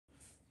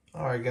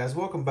Alright guys,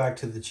 welcome back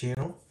to the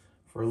channel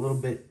for a little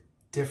bit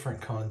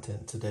different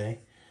content today.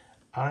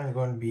 I'm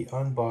going to be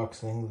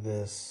unboxing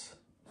this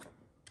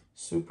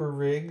Super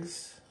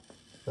Rigs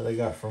that I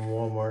got from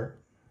Walmart,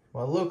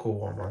 my local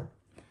Walmart.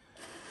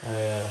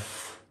 I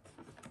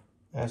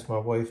asked my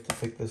wife to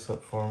pick this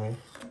up for me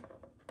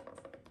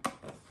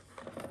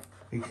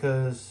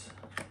because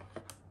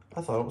I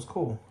thought it was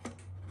cool.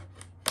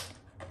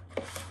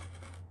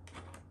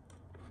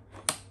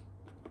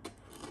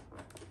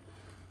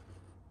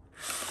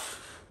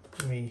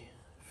 Let me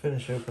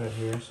finish opening it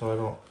here so I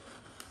don't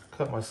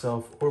cut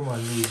myself or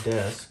my new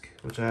desk,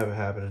 which I have a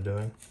habit of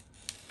doing.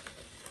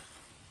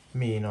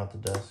 Me, not the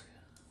desk.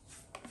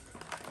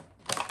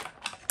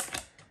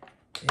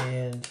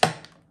 And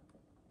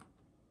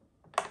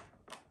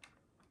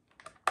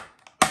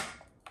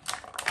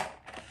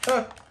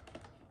there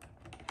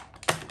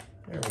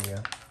we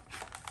go.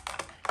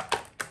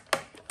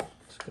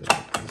 Let's go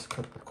get these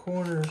couple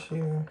corners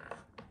here.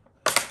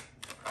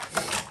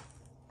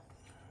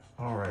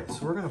 All right,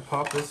 so we're gonna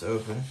pop this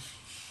open.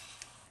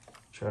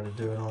 Try to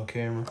do it on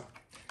camera.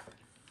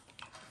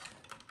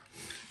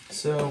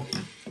 So,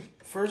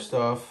 first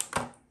off,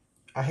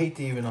 I hate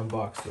to even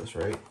unbox this,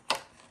 right?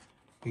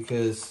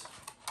 Because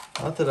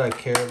not that I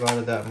care about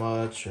it that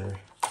much, or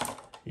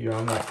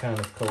I'm that kind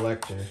of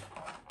collector.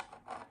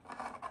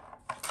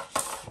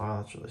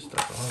 Wow, that's really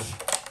stuck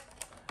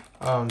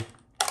on.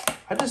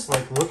 I just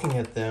like looking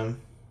at them.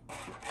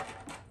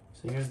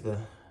 So here's the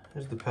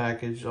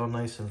package, all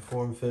nice and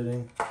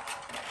form-fitting.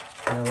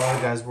 And a lot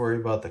of guys worry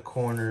about the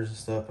corners and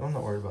stuff. I'm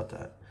not worried about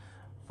that.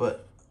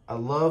 But I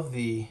love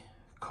the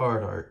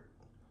card art.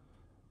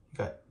 You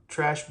got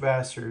Trash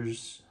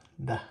Bashers.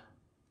 You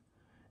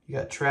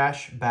got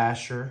Trash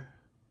Basher,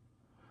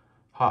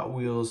 Hot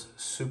Wheels,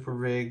 Super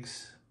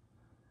Rigs.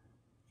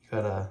 You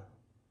got a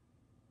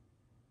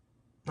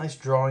nice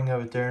drawing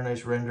of it there,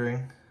 nice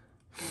rendering.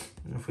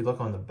 And if we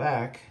look on the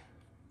back,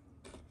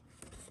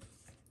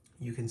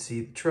 you can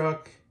see the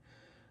truck.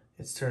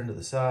 It's turned to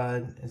the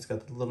side. It's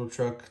got the little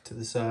truck to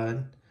the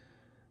side.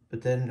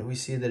 But then we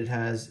see that it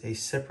has a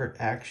separate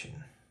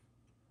action.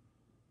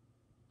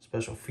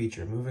 Special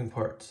feature, moving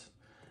parts.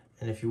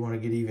 And if you want to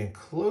get even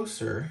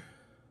closer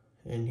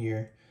in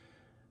here,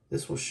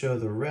 this will show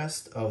the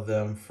rest of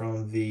them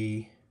from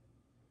the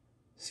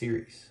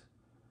series.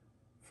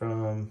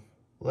 From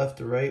left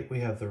to right,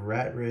 we have the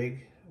Rat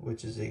Rig,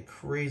 which is a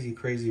crazy,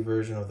 crazy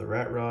version of the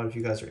Rat Rod. If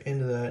you guys are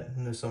into that, I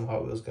know some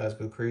Hot Wheels guys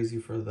go crazy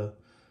for the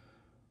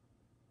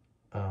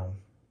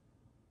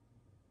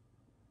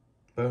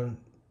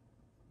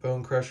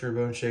bone crusher,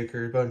 bone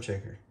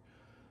shaker.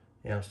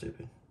 Yeah, I'm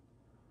stupid.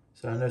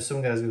 So I know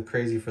some guys go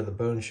crazy for the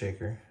bone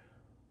shaker.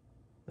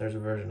 There's a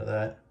version of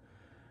that.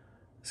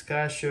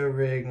 Sky Show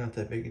Rig, not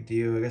that big a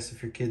deal. I guess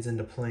if your kid's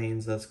into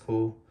planes, that's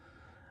cool.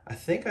 I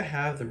think I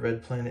have the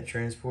Red Planet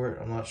Transport.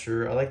 I'm not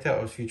sure. I liked how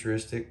it was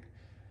futuristic.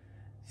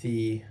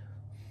 Let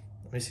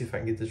me see if I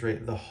can get this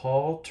right. The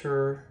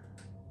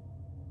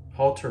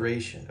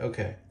Halteration.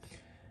 Okay.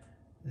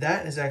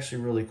 That is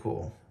actually really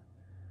cool.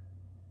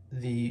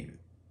 Let me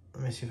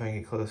see if I can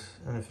get close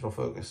and if it'll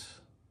focus.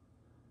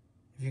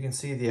 If you can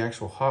see the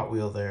actual Hot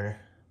Wheel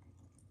there,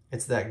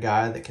 it's that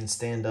guy that can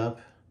stand up.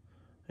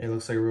 He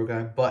looks like a real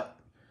guy, but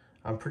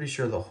I'm pretty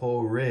sure the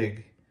whole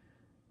rig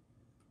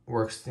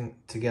works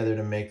together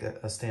to make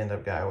a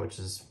stand-up guy, which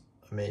is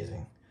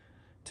amazing.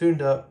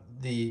 Tuned up,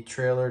 the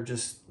trailer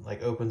just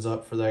like opens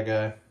up for that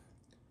guy.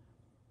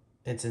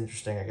 It's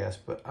interesting, I guess,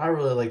 but I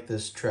really like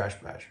this Trash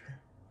Basher.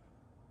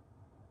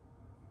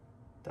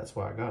 That's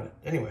why I got it.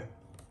 Anyway,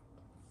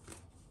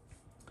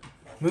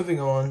 moving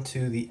on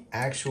to the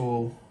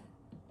actual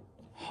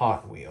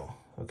Hot Wheel,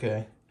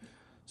 okay?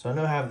 So I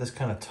know I have this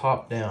kind of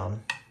top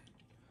down.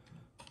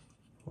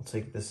 I'll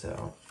take this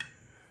out.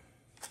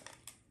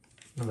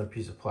 Another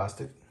piece of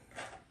plastic.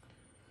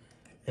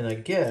 And I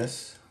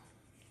guess,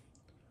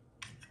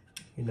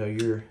 you know,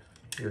 your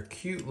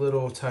cute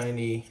little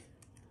tiny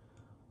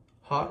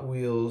Hot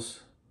Wheels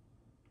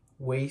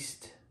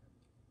waste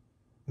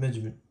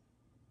management.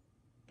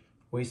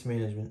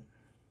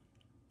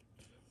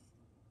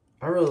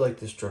 I really like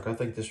this truck. I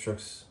think this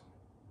truck's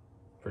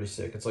pretty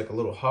sick. It's like a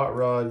little hot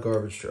rod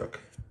garbage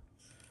truck.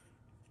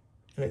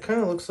 And it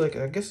kind of looks like,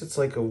 I guess it's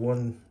like a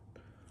one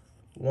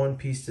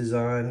piece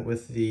design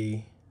with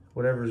the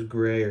whatever's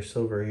gray or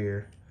silver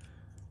here.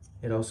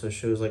 It also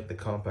shows like the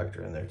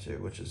compactor in there too,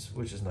 which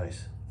is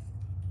nice.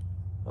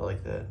 I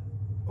like that.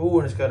 Oh,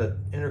 and it's got an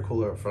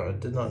intercooler up front. I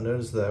did not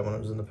notice that when it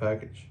was in the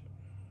package.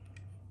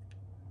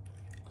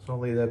 So I'll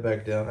lay that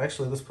back down.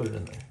 Actually, let's put it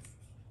in there.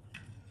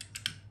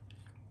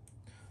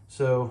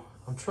 So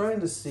I'm trying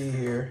to see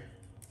here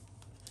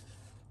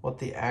what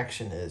the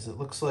action is. It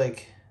looks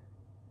like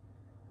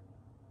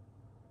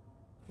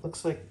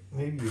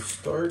maybe you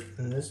start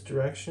in this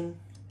direction.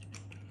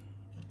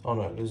 Oh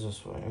no, it goes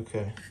this way.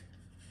 Okay.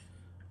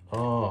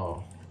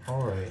 Oh,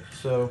 all right.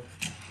 So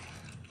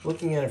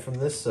looking at it from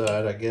this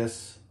side, I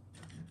guess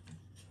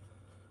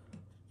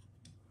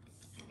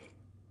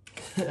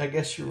I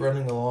guess you're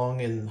running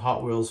along in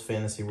Hot Wheels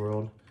Fantasy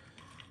World,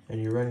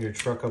 and you run your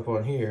truck up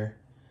on here,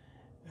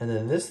 And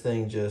then this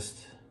thing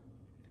just,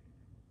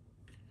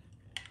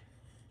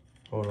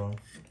 hold on,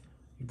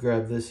 you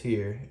grab this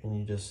here and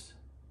you just,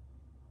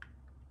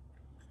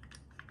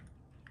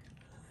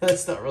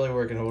 that's not really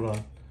working, hold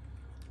on.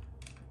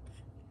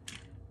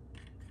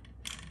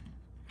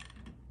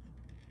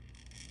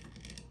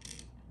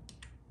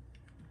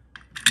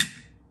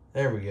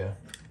 There we go.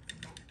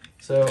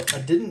 So I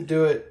didn't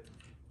do it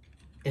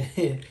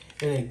in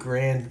a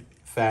grand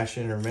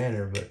fashion or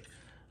manner, but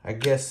I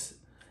guess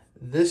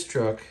this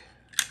truck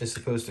is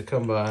supposed to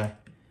come by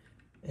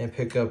and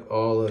pick up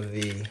all of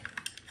the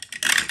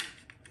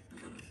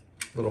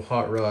little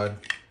hot rod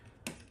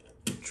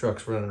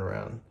trucks running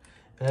around.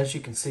 And as you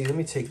can see, let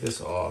me take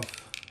this off.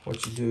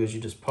 What you do is you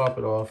just pop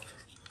it off.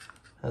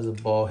 Has a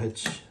ball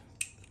hitch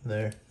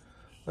there.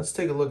 Let's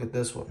take a look at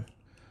this one.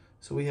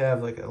 So we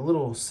have like a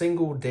little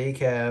single day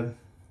cab.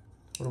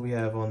 What do we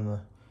have on the,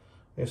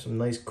 we have some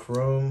nice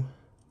chrome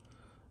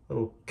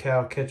little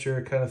cow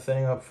catcher kind of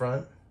thing up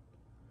front.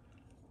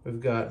 We've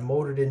got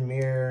molded in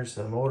mirrors,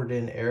 a molded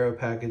in aero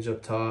package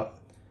up top.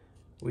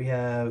 We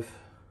have,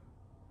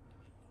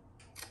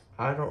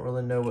 I don't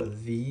really know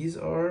what these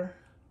are.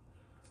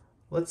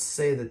 Let's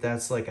say that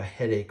that's like a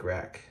headache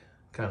rack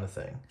kind of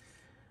thing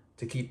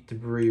to keep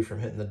debris from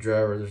hitting the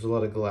driver. There's a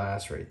lot of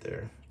glass right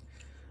there.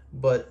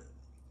 But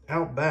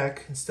out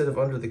back, instead of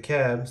under the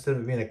cab, instead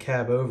of it being a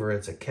cab over,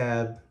 it's a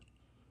cab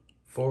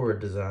forward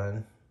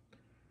design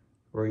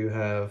where you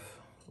have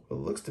what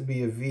looks to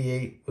be a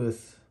V8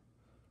 with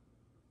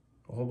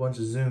a whole bunch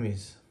of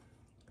zoomies.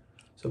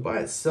 So by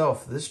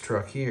itself, this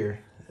truck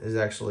here is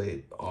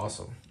actually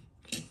awesome.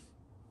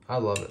 I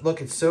love it. Look,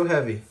 it's so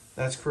heavy.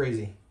 That's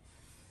crazy.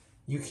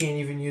 You can't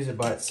even use it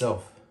by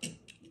itself.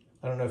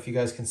 I don't know if you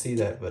guys can see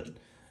that, but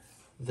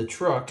the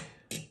truck,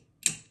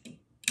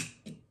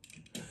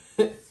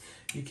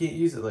 you can't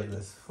use it like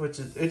this, which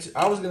is,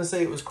 I was going to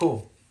say it was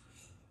cool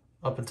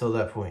up until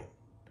that point,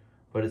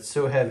 but it's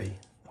so heavy.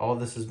 All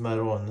this is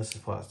metal and this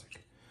is plastic.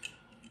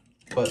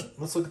 But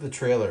let's look at the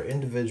trailer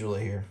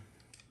individually here.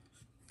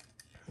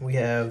 We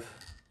have,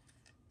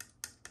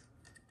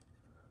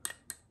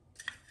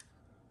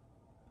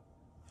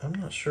 I'm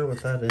not sure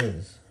what that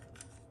is.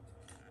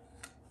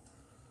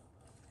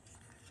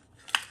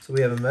 So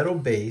we have a metal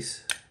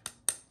base.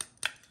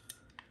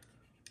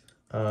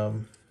 Yeah,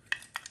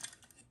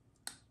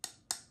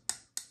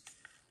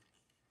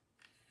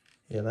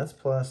 that's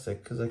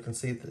plastic because I can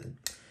see that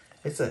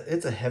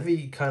it's a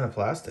heavy kind of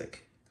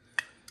plastic.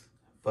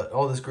 But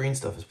all this green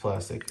stuff is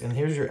plastic. And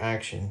here's your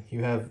action.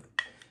 You have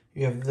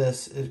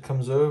this, it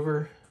comes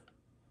over,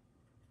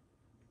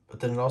 but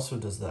then it also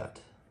does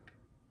that.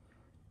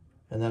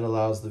 And that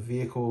allows the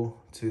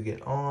vehicle to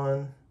get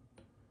on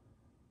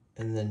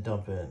and then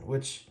dump in,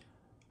 which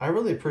I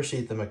really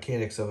appreciate the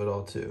mechanics of it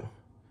all too.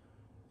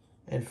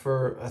 And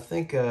for, I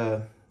think,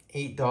 a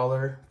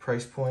 $8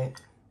 price point,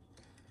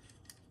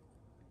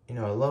 you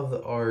know, I love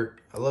the art.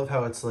 I love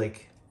how it's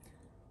like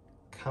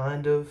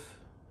kind of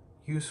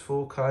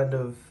useful, kind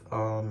of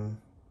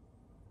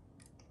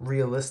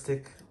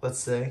realistic, let's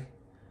say.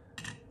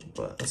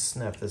 But let's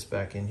snap this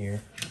back in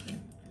here.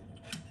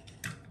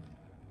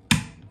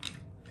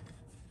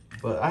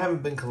 But I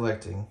haven't been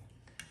collecting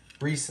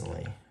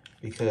recently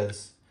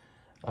because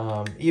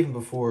even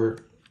before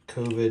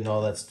COVID and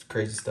all that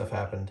crazy stuff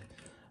happened,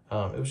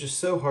 it was just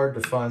so hard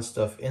to find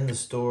stuff in the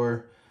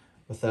store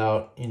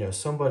without, you know,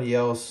 somebody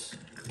else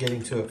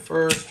getting to it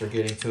first or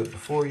getting to it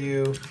before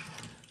you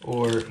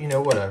or, you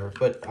know, whatever.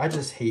 But I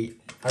just hate,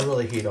 I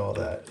really hate all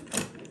that.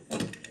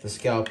 The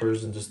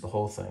scalpers and just the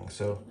whole thing.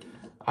 So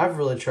I've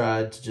really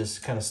tried to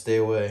just kind of stay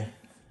away.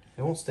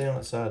 It won't stay on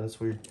its side, that's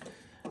weird.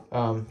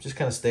 Just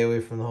kind of stay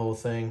away from the whole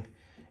thing.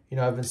 You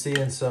know, I've been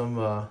seeing some,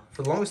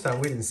 for the longest time,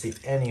 we didn't see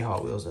any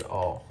Hot Wheels at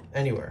all,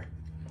 anywhere.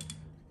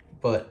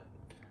 But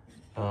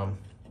I've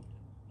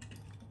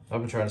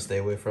been trying to stay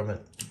away from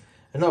it.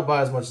 And not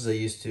buy as much as I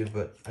used to,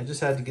 but I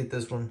just had to get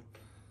this one.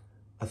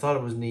 I thought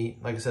it was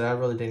neat. Like I said, I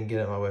really didn't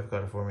get it. My wife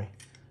got it for me.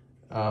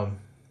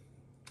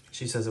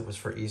 She says it was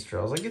for Easter.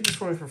 I was like, get this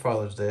for me for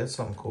Father's Day. That's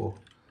something cool.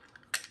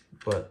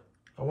 But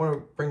I want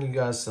to bring you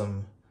guys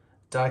some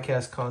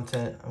diecast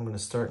content. I'm going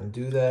to start and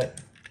do that.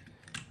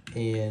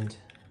 And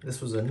this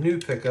was a new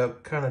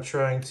pickup, kind of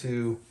trying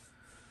to,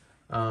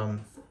 you know,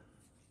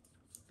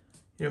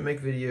 make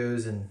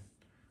videos and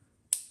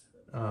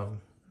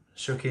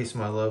showcase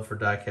my love for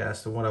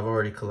diecast and what I've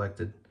already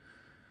collected.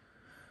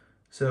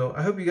 So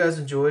I hope you guys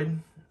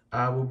enjoyed.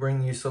 I will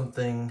bring you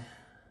something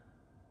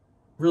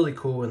really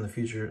cool in the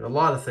future. A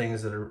lot of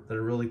things that are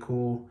really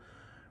cool,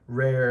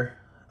 rare.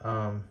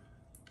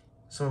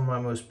 Some of my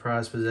most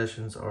prized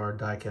possessions are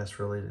diecast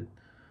related.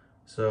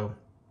 So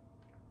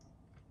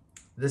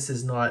this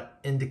is not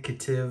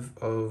indicative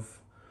of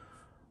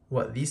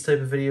what these type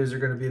of videos are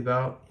going to be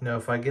about. You know,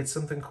 if I get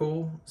something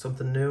cool,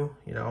 something new,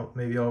 you know,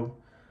 maybe I'll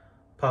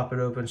pop it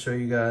open, show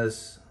you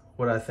guys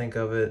what I think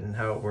of it and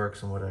how it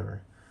works and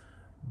whatever.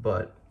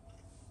 But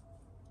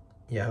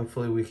yeah,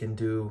 hopefully we can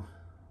do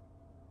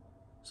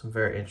some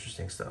very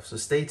interesting stuff. So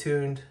stay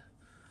tuned.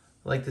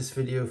 Like this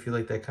video if you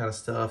like that kind of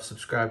stuff.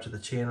 Subscribe to the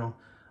channel.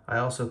 I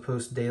also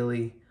post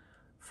daily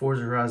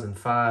Forza Horizon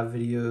 5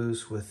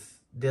 videos with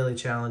daily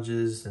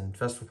challenges and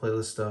festival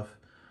playlist stuff.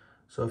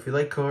 So if you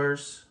like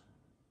cars,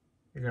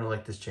 you're going to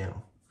like this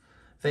channel.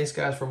 Thanks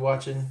guys for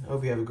watching.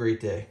 Hope you have a great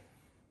day.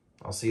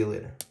 I'll see you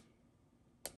later.